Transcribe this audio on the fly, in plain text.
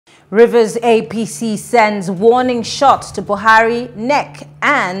Rivers APC sends warning shot to Buhari, NEC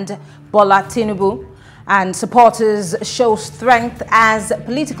and Bola Tinubu, and supporters show strength as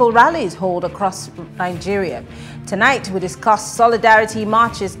political rallies hold across Nigeria. Tonight we discuss solidarity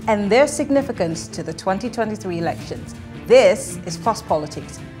marches and their significance to the 2023 elections. This is Fast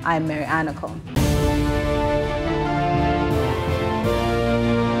Politics. I'm Mary Anacom.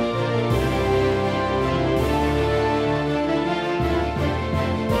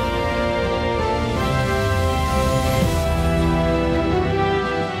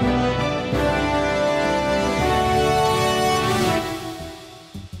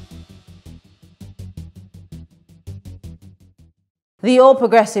 The All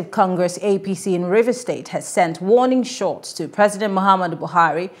Progressive Congress APC in Rivers State has sent warning shots to President Mohammadu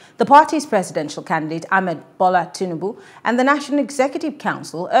Buhari, the party's presidential candidate Ahmed Bola Tinubu, and the National Executive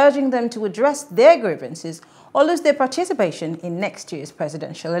Council, urging them to address their grievances or lose their participation in next year's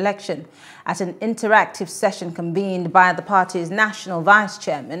presidential election. At an interactive session convened by the party's National Vice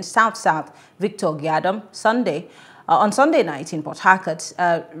Chairman, South-South Victor Giadom, on Sunday night in Port Harcourt,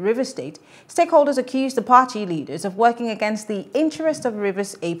 Rivers State, stakeholders accused the party leaders of working against the interest of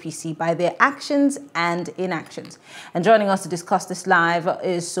Rivers APC by their actions and inactions. And joining us to discuss this live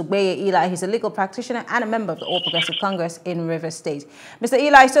is Sogbeye Eli. He's a legal practitioner and a member of the All Progressive Congress in Rivers State. Mr.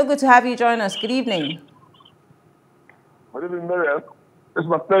 Eli, so good to have you join us. Good evening. Good evening, Miriam. It's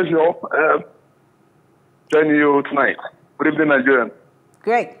my pleasure joining you tonight. Good evening, Nigerian.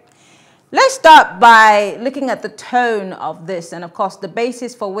 Great. Let's start by looking at the tone of this and, of course, the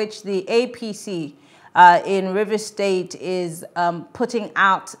basis for which the APC in Rivers State is putting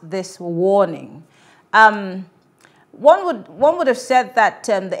out this warning. One would have said that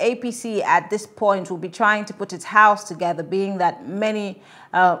the APC at this point will be trying to put its house together, being that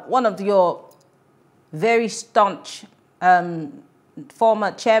one of your very staunch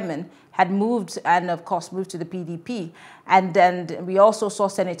former chairman had moved and, of course, moved to the PDP. And then we also saw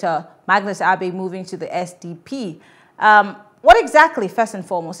Senator Magnus Abe moving to the SDP. What exactly, first and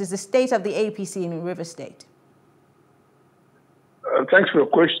foremost, is the state of the APC in Rivers State? Thanks for your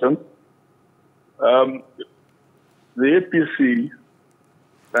question. The APC,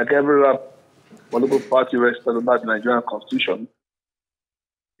 like every other political party registered under the Nigerian Constitution,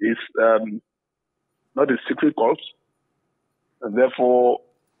 is not a secret cult, and therefore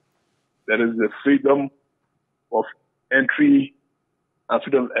there is the freedom of entry and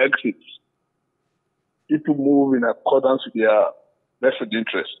freedom of exit. People move in accordance with their vested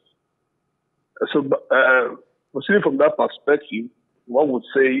interests. So, proceeding from that perspective, one would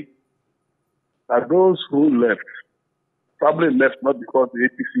say that those who left probably left not because the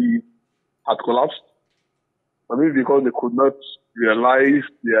APC had collapsed, but maybe because they could not realize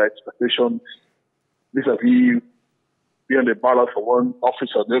their expectations vis-a-vis being the ballot for one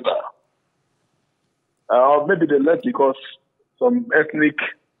office or the other. Maybe they left because some ethnic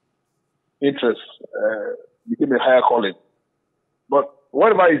interests became a higher calling. But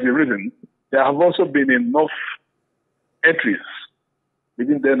whatever is the reason, there have also been enough entries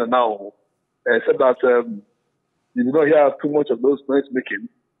between then and now, except that you do not hear too much of those noise making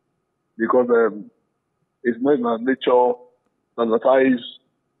because it's not in our nature to advertise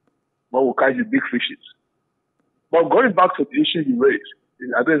what will catch the big fishes. But going back to the issue you raised,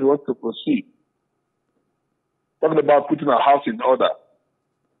 I just want to proceed. Talking about putting our house in order.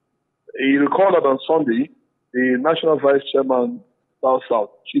 You recall that on Sunday, the National Vice Chairman,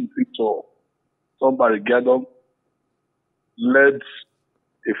 South-South, Chief Victor Giadom, led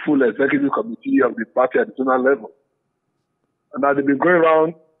a full executive committee of the party at the zonal level. And now they've been going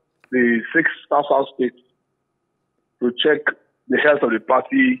around the 6 South-South states to check the health of the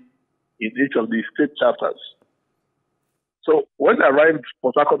party in each of the state chapters. So when they arrived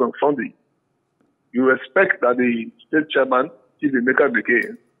Port Harcourt on Sunday, you expect that the state chairman, Chief Emeka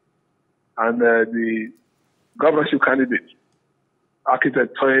Bekee, and the governorship candidate,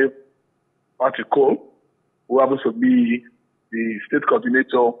 Architect Toye Patrick, who happens to be the state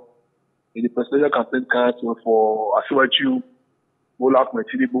coordinator in the presidential campaign council for Asiwaju Bola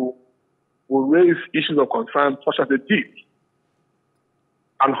Tinubu, will raise issues of concern such as the did.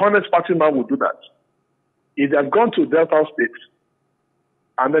 An honest party man would do that. If they had gone to Delta State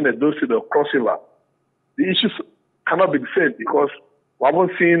and then Edo State or Cross River, the issues cannot be the same because we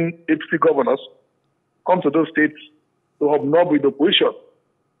haven't seen APC governors come to those states to hobnob with the opposition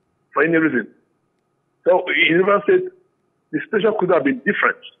for any reason. So in Rivers State, the situation could have been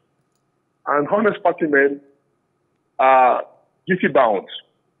different. And honest party men are duty bound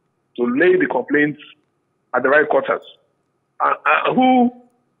to lay the complaints at the right quarters. Who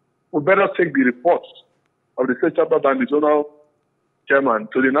would better take the reports of the state chapter than the zonal chairman,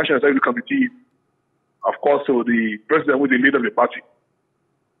 to the National Executive Committee, of course, to the president, who is the leader of the party.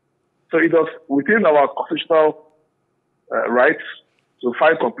 So it was within our constitutional rights to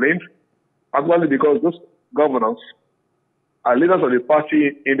file complaints, particularly because those governors are leaders of the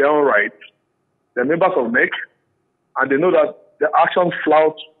party in their own right. They're members of NEC, and they know that the actions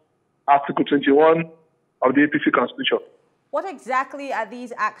flout Article 21 of the APC Constitution. What exactly are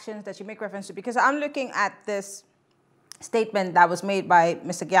these actions that you make reference to? Because I'm looking at this statement that was made by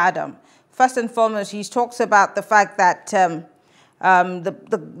Mr. Giadom. First and foremost, he talks about the fact that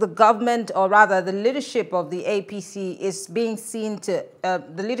the government, or rather the leadership of the APC, is being seen to,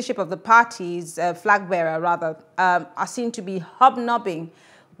 the leadership of the party's flag bearer, rather, are seen to be hobnobbing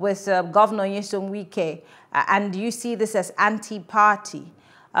with Governor Nyesom Wike. And you see this as anti-party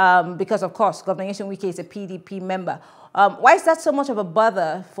because, of course, Governor Nyesom Wike is a PDP member. Why is that so much of a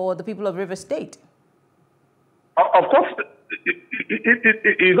bother for the people of Rivers State? Of course,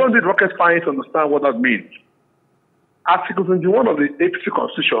 you don't need rocket science to understand what that means. Article 21 of the APC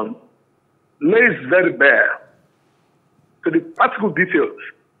Constitution lays very bare to the practical details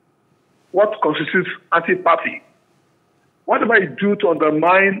what constitutes anti-party. Whatever you do to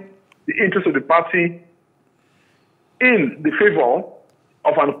undermine the interest of the party in the favor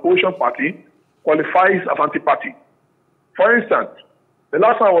of an opposition party qualifies as anti-party. For instance, the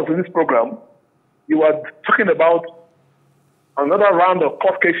last time I was in this program, you were talking about another round of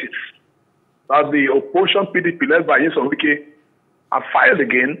court cases that the opposition PDP led by Nyesom Wike have filed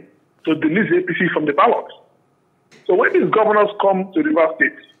again to delete the APC from the ballot. So when these governors come to Rivers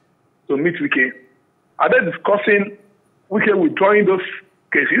State to meet Wike, are they discussing Wike withdrawing those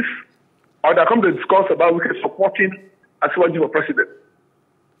cases, or they come to discuss about Wike supporting Asiwaju for president?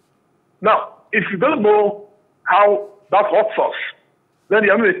 Now, if you don't know how that works us, then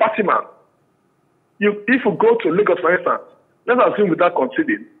you're not a party man. If you go to Lagos, for instance, let's assume without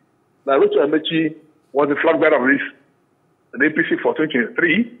conceding that Rachel Amechi was the flag bearer of the APC for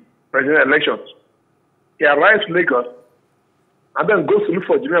 2023 presidential elections. He arrives in Lagos and then goes to look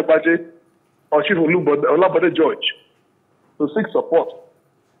for Junior Baje or Chief Olabode George to seek support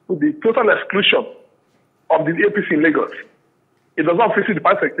to the total exclusion of the APC in Lagos. It does not visit the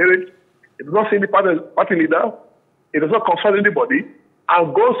party secretariat, it does not see the party leader, it does not consult anybody,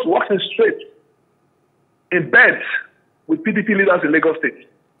 and goes walking straight in bed with PDP leaders in Lagos State.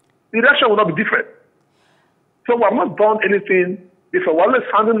 The reaction will not be different. So we have not done anything different. We're only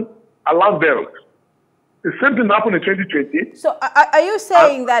sounding alarm bells. The same thing happened in 2020. So are you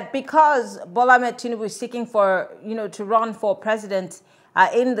saying that because Bola Tinubu is seeking for, to run for president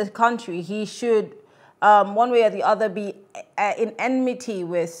in the country, he should, one way or the other, be in enmity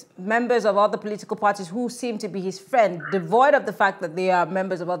with members of other political parties who seem to be his friend, devoid of the fact that they are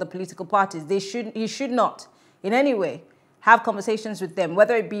members of other political parties? He should not, in any way, have conversations with them,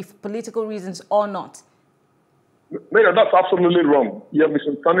 whether it be for political reasons or not? No, that's absolutely wrong. You're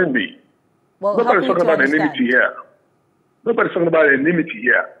misunderstanding me. Well, nobody's talking about enmity here. Nobody's talking about enmity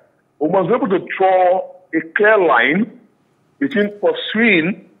here. We must be able to draw a clear line between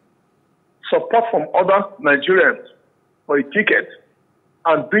pursuing support from other Nigerians for a ticket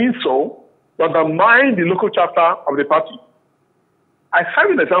and doing so to undermine the local chapter of the party. I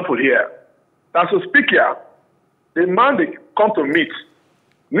cite an example here. As we speak here, the man they come to meet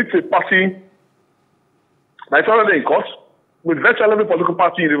a party that is already in court with virtually every political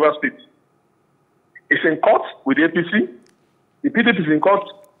party in Rivers State. It's in court with the APC, the PDP is in court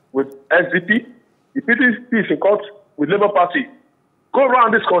with SDP, the PDP is in court with Labour Party. Go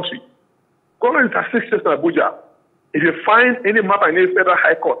around this country, go around the 6 states in Abuja. If you find any matter in any federal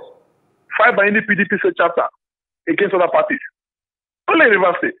high court, filed by any PDP state chapter against other parties, only in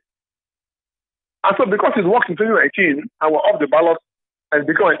Rivers State. And so because he's worked in 2019 and we're off the ballot and it's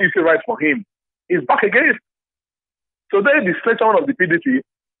become an easy ride for him, he's back again. So then the state chairman of the PDP,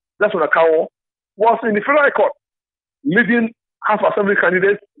 that's when Akawo, was in the federal court, leading House of Assembly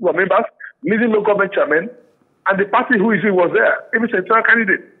candidates who are members, leading local government chairmen, and the party who is was there, even central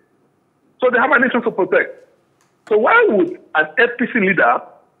candidate. So they have an interest to protect. So why would an APC leader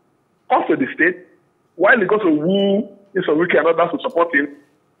come to the state while he goes to woo Nyesom Wike and others to support him?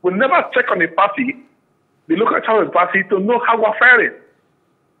 We'll never check on the party, the local channel of the party, to know how we're faring.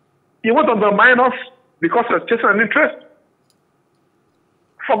 He won't undermine us because of chasing an interest.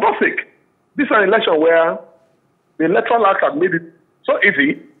 For God's sake, this is an election where the Electoral Act has made it so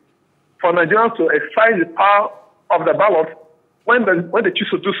easy for Nigerians to exercise the power of the ballot when they choose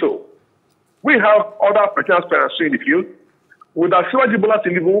to do so. We have other practitioners in the field. Would Ahmed Bola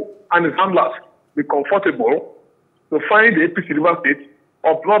Tinubu and his handlers be comfortable to find the APC Rivers State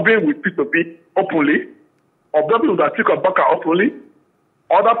observing with P2P openly, observing with Atiku Abubakar openly,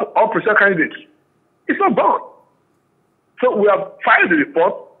 all presidential candidates. It's not done. So we have filed the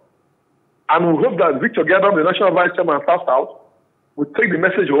report, and we hope that Victor Giadom, the National Vice Chairman of South, will take the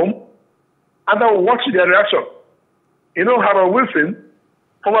message home, and then we'll watch their reaction. You know, Harold Wilson,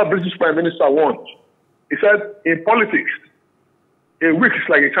 former British Prime Minister, warned. He said, in politics, a week is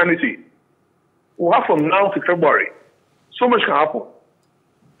like eternity. We'll have from now to February. So much can happen.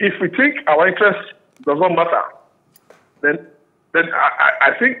 If we think our interest does not matter, then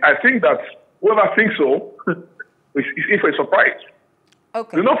I think that whoever thinks so is in for a surprise.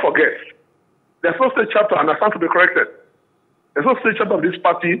 Okay. Do not forget, there's no state chapter, and I stand to be corrected. There's no state chapter of this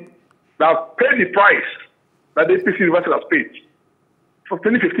party that paid the price that the APC University has paid from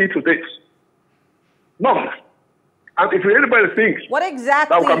 2015 to date. None. And if anybody thinks what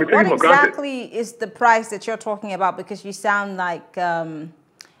exactly is the price that you're talking about? Because you sound like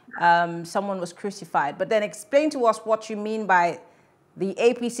someone was crucified. But then explain to us what you mean by the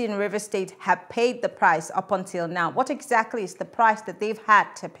APC in Rivers State have paid the price up until now. What exactly is the price that they've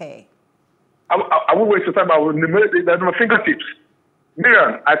had to pay? I won't waste your time. I will enumerate it at my fingertips.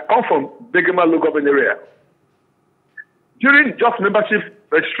 Miriam, I come from Begema local government area. During just membership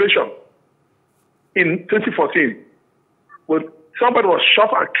registration in 2014, when somebody was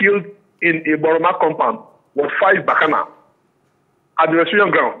shot and killed in a Boroma compound, was 5 Bakana at the registration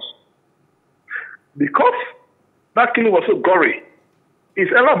grounds. Because that killing was so gory, his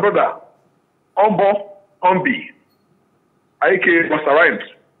elder brother, Ombi, aka Master Rhymes,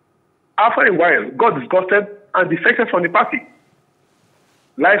 after a while, got disgusted and defected from the party.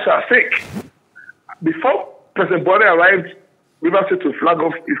 Lives are at stake. Before President Buhari arrived, Rivers State to flag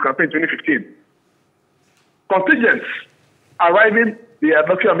off his campaign in 2015. Contingents arriving the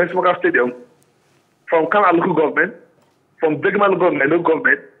Adokia Mexican Stadium from Kana local government, from Begema local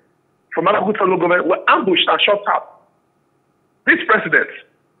government, from Malakuta local government were ambushed and shot up. This president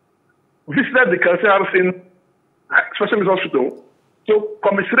visited the Kelsey Harrison Specialist Hospital to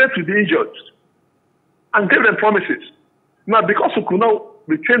commiserate with the injured and gave them promises. Now, because we could not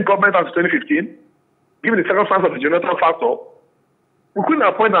retain government after 2015, given the circumstance of the genotype factor, we couldn't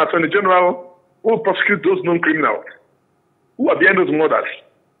appoint an Attorney General who will prosecute those known criminals who are behind those murders.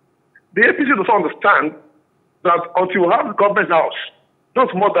 The APC does not understand that until we have the government house, those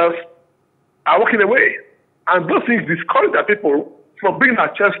murders are walking away. And those things discourage the people from bringing their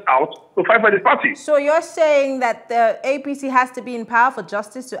chest out to fight by the party. So you're saying that the APC has to be in power for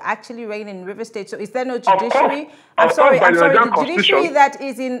justice to actually reign in Rivers State. So is there no judiciary? I'm sorry, the judiciary that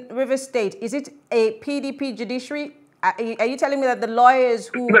is in Rivers State, is it a PDP judiciary? Are you telling me that the lawyers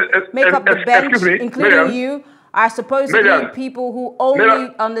who make up the bench, including you, are supposed to be people who only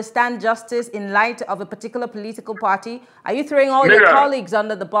understand justice in light of a particular political party? Are you throwing all your colleagues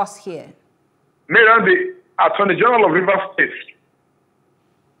under the bus here? Madam, the Attorney General of Rivers State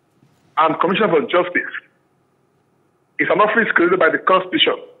and Commissioner for Justice is an office created by the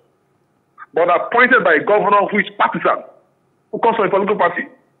Constitution, but appointed by a governor who is partisan, who comes from a political party.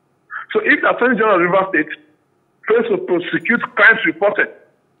 So if the Attorney General of Rivers State fails to prosecute crimes reported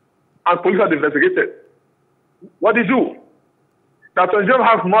and police have investigated, what do you do? The Attorney General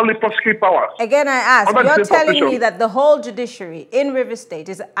has morally prosecute powers. Again, I ask, you're telling me that the whole judiciary in Rivers State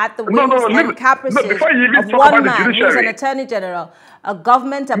is at the whims and caprices of one man who's an Attorney General, a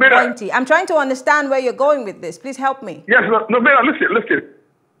government appointee. I'm trying to understand where you're going with this. Please help me. Yes, listen.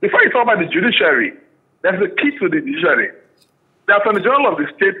 Before you talk about the judiciary, there's a key to the judiciary. The Attorney General of the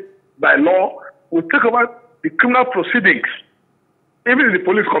state, by law, will take over the criminal proceedings, even if the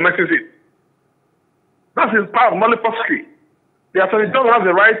police commences it. That's his power of morally prosecute. The Attorney General has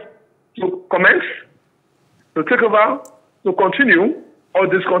the right to commence, to take over, to continue, or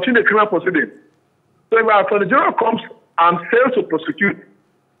discontinue the criminal proceeding. So if the Attorney General comes and fails to prosecute,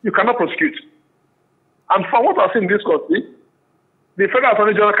 you cannot prosecute. And from what I've seen in this country, the Federal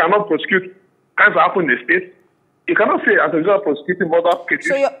Attorney General cannot prosecute crimes that happen in the state. You cannot say Attorney General prosecuting murder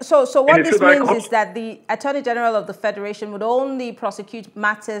cases. So what this means is that the Attorney General of the Federation would only prosecute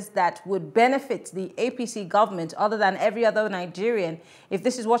matters that would benefit the APC government other than every other Nigerian. If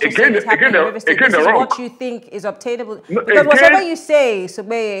this is what you're saying is happening in River State, this is what you think is obtainable. Because whatever you say,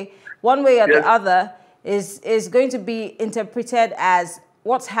 Sogbeye, one way or the other, is going to be interpreted as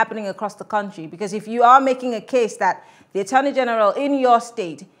what's happening across the country. Because if you are making a case that the Attorney General in your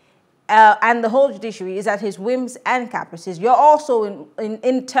state and the whole judiciary is at his whims and caprices, you're also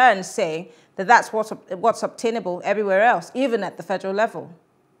in turn saying that that's what's obtainable everywhere else, even at the federal level.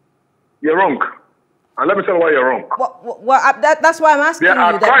 You're wrong. And let me tell you why you're wrong. That's why I'm asking you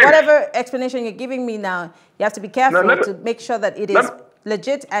that whatever explanation you're giving me now, you have to be careful to make sure that it is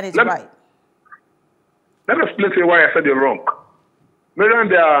legit and it's right. Let me explain to you why I said you're wrong. Meaning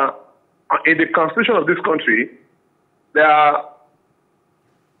they are, in the constitution of this country, there are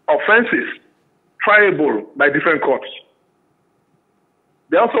offenses triable by different courts.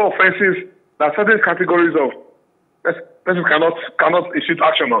 There are also offenses that certain categories of persons cannot issue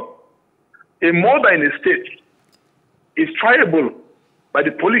action on. A murder in a state is triable by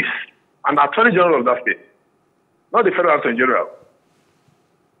the police and the Attorney General of that state, not the Federal Attorney General.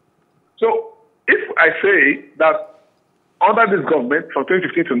 So if I say that under this government, from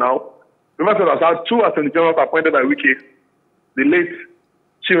 2015 to now, Rivers State has had 2 Attorney Generals appointed by Wiki, the late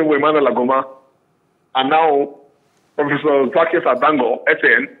Chief Emmanuel Lagoma, and now Professor Zakis Adango,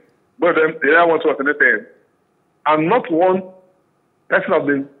 SN, both of them, the other one was an SN, and not one person has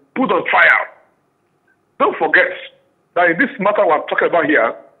been put on trial. Don't forget that in this matter we're talking about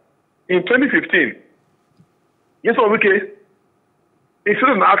here, in 2015, yes, Wiki issued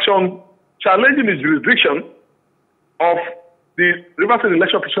an action challenging the jurisdiction of the Rivers State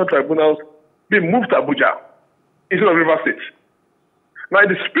Election Petition Tribunals being moved to Abuja instead of Rivers State. Now,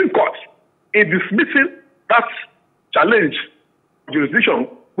 the Supreme Court, in dismissing that challenge jurisdiction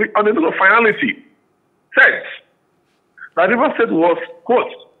on the note of finality, said that Rivers State was,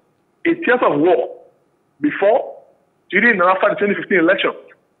 quote, a theater of war before, during, and after the 2015 election.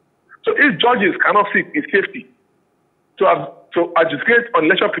 So if judges cannot sit in safety to adjudicate on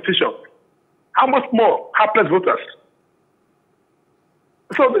election petitions, how much more helpless voters?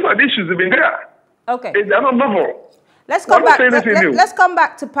 So these are the issues that have been there. Okay. They are not novel. Let's come back. Let's come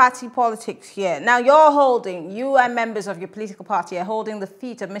back to party politics here. Now, you and members of your political party are holding the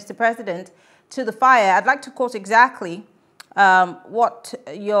feet of Mr. President to the fire. I'd like to quote exactly what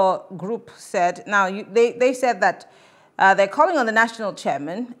your group said. Now, they said that they're calling on the national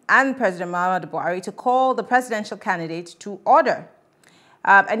chairman and President Mohammadu Buhari to call the presidential candidate to order.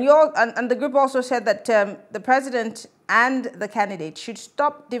 And the group also said that the president and the candidate should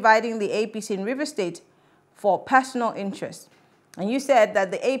stop dividing the APC in Rivers State for personal interest. And you said that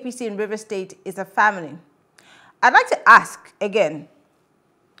the APC in Rivers State is a family. I'd like to ask again,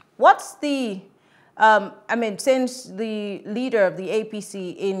 what's the, since the leader of the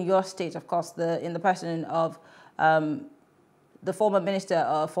APC in your state, of course, in the person of the former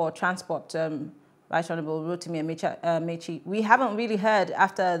Minister for Transport, Right Honorable Rotimi Amechi, we haven't really heard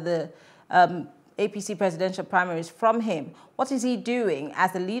after the APC presidential primaries from him. What is he doing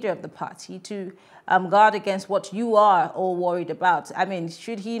as the leader of the party to guard against what you are all worried about? I mean,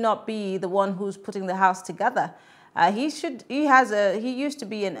 should he not be the one who's putting the house together? He used to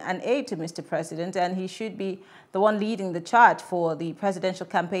be an aide to Mr. President, and he should be the one leading the charge for the presidential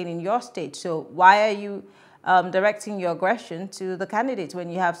campaign in your state. So why are you directing your aggression to the candidate when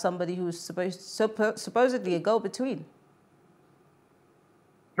you have somebody who's supposedly a go-between?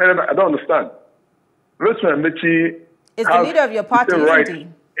 I don't understand. Rotimi Amechi is the leader of your party, isn't he?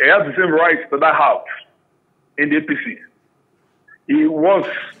 He has the same rights that I have in the APC. He was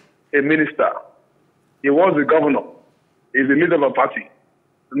a minister. He was a governor. He's the leader of a party.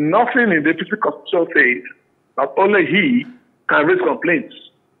 Nothing in the APC constitution says that only he can raise complaints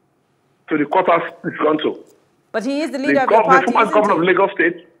to the quarters he's gone to. But he is the leader of your party, the former governor of Lagos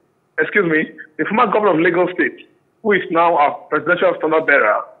State, the former governor of Lagos State, who is now our presidential standard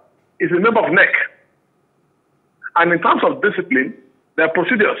bearer, is a member of NEC. And in terms of discipline, there are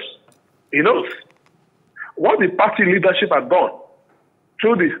procedures. He knows what the party leadership has done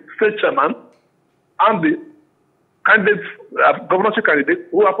through the state chairman and the candidate, governorship candidate,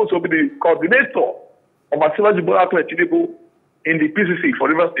 who happens to be the coordinator of Asiwaju Bola Tinubu in the PCC for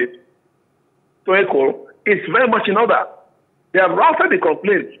Rivers State, to equal, is very much in order. They have routed the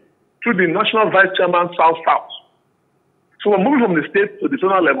complaint through the national vice chairman South-South. So we're moving from the state to the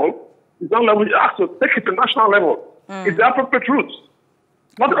zonal level. The zonal level is asked to take it to national level. It's the appropriate route.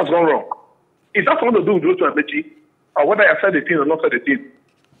 Nothing has gone wrong. It's not something to do with Rotimi Amechi or whether I said the thing or not said the thing.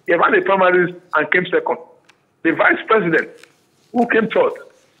 He ran the primaries and came second. The vice president, who came third,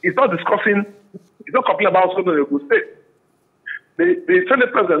 is not discussing, he's not complaining about something in a good state. The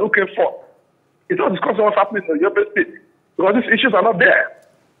Senate president, who came fourth, is not discussing what's happening in the Yobe State because these issues are not there.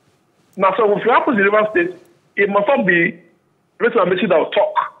 Now, so if it happens in Rivers State, it must not be Rotimi Amechi that will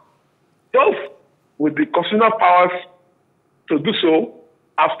talk. Those with the constitutional powers to do so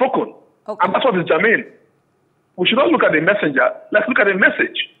have spoken. Okay. And that's what is germane. We should not look at the messenger. Let's look at the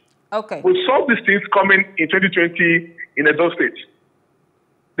message. Okay. We saw these things coming in 2020 in Edo State.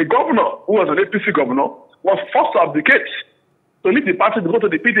 The governor, who was an APC governor, was forced to abdicate to leave the party to go to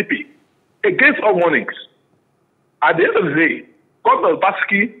the PDP against all warnings. At the end of the day, Governor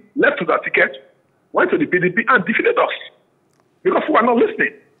Batsky left with that ticket, went to the PDP and defeated us because we are not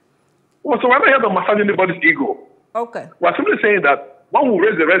listening. So we're not here to massage anybody's ego. Okay. We're simply saying that one who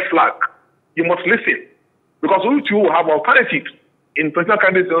raise the red flag, you must listen. Because we too will have alternatives in presidential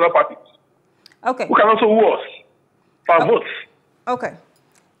candidates in other parties. Okay. Who can also woo us for votes. Okay.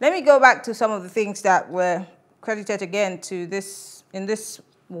 Let me go back to some of the things that were credited again to this, in this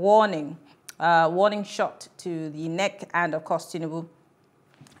warning shot to the NEC and, of course, Tinubu.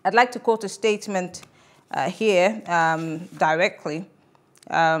 I'd like to quote a statement here directly.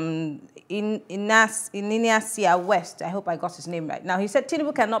 In Inasia West, I hope I got his name right. Now, he said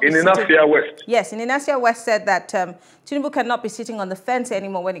Tinubu cannot be in Inasia West. Yes, in Inasia West said that Tinubu cannot be sitting on the fence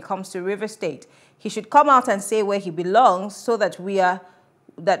anymore when it comes to Rivers State. He should come out and say where he belongs so that we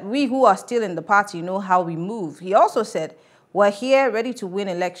who are still in the party know how we move. He also said, we're here ready to win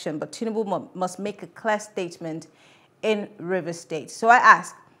election, but Tinubu must make a clear statement in Rivers State. So I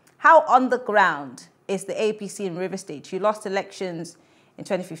ask, how on the ground is the APC in Rivers State? You lost elections in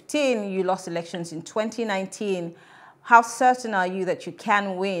 2015, you lost elections in 2019. How certain are you that you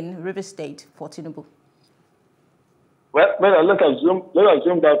can win Rivers State for Tinubu? Well, let's assume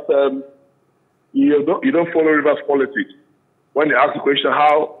that you don't follow Rivers politics. When they ask the question,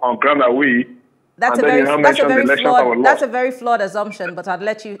 how on ground are we? That's a very flawed assumption, but I'd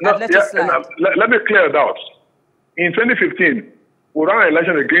let you slide. Let me clear it out. In 2015, we ran an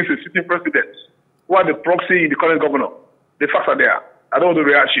election against the sitting president, who had the proxy in the current governor. The facts are there. I don't want to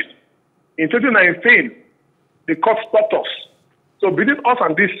react shit. In 2019, the court stopped us. So between us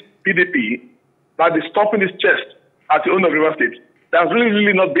and this PDP, that is stopping this chest at the owner of River State, there's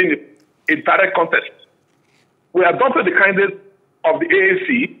really not been a direct contest. We adopted the candidate of the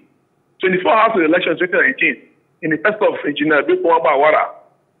AAC 24 hours of the election in 2019 in the person of Engineer Bipowamba Awara.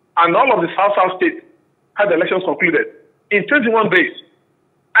 And all of the South states had the elections concluded. In 21 days,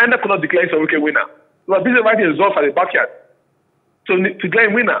 INEC could not declare a wicked winner. We were busy writing results at the backyard. So to declare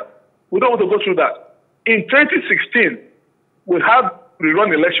a winner, we don't want to go through that. In 2016, we had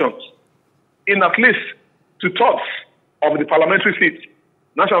rerun elections in at least 2/3 of the parliamentary seats,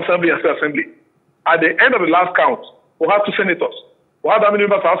 National Assembly and State Assembly. At the end of the last count, we had 2 senators. We had how many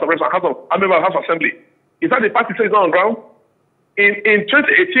members of the House of Reps and how many members of the House Assembly? Is that the party says on the ground? In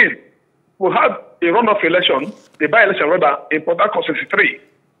 2018, we had a runoff election, the by-election rather, in Port Harcourt 63.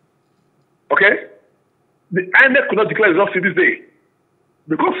 Okay? The INEC could not declare results to this day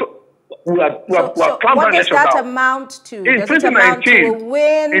because we are what does that amount to? In 2019,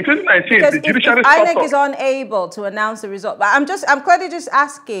 because the judiciary if INEC is unable to announce the result, but I'm clearly just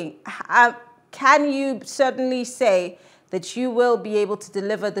asking, can you certainly say that you will be able to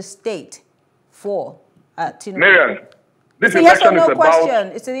deliver the state for Tinubu? Marian, this it's a yes or no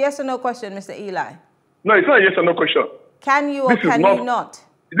question. It's a yes or no question, Mr. Eli. No, it's not a yes or no question. Can you or can you not?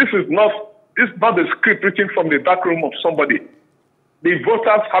 This is not the script written from the dark room of somebody. The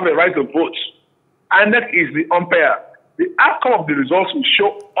voters have a right to vote. INEC is the umpire. The outcome of the results will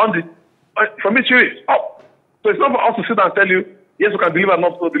show from each series up. So it's not for us to sit and tell you, yes, we can deliver,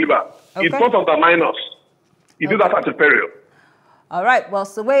 not to deliver. Okay. It don't undermine us. You do that at a peril. All right. Well,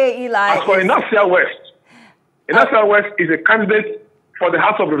 Sogbeye Eli. As for Inasia West, Inasia West is a candidate for the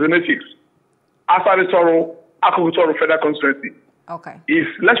House of Representatives, Asari Agricultural Federal Constituency. Okay. His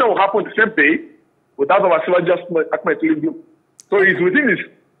election will happen the same day without our civil just Ahmed Bola Tinubu. So he's within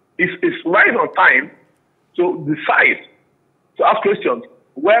his right on time to decide, to ask questions,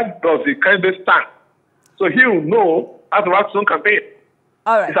 where does the candidate stand? So he will know how to write his own campaign.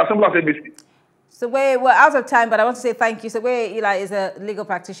 All right. It's as simple as ABC. So we're out of time, but I want to say thank you. Sogbeye Eli is a legal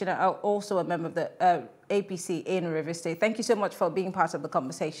practitioner, also a member of the APC in Rivers State. Thank you so much for being part of the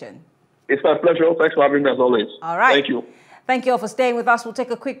conversation. It's my pleasure. Thanks for having me as always. All right. Thank you. Thank you all for staying with us. We'll take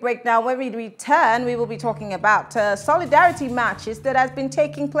a quick break now. When we return, we will be talking about solidarity marches that has been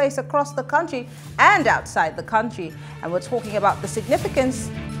taking place across the country and outside the country. And we're talking about the significance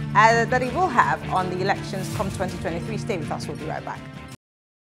that it will have on the elections come 2023. Stay with us. We'll be right back.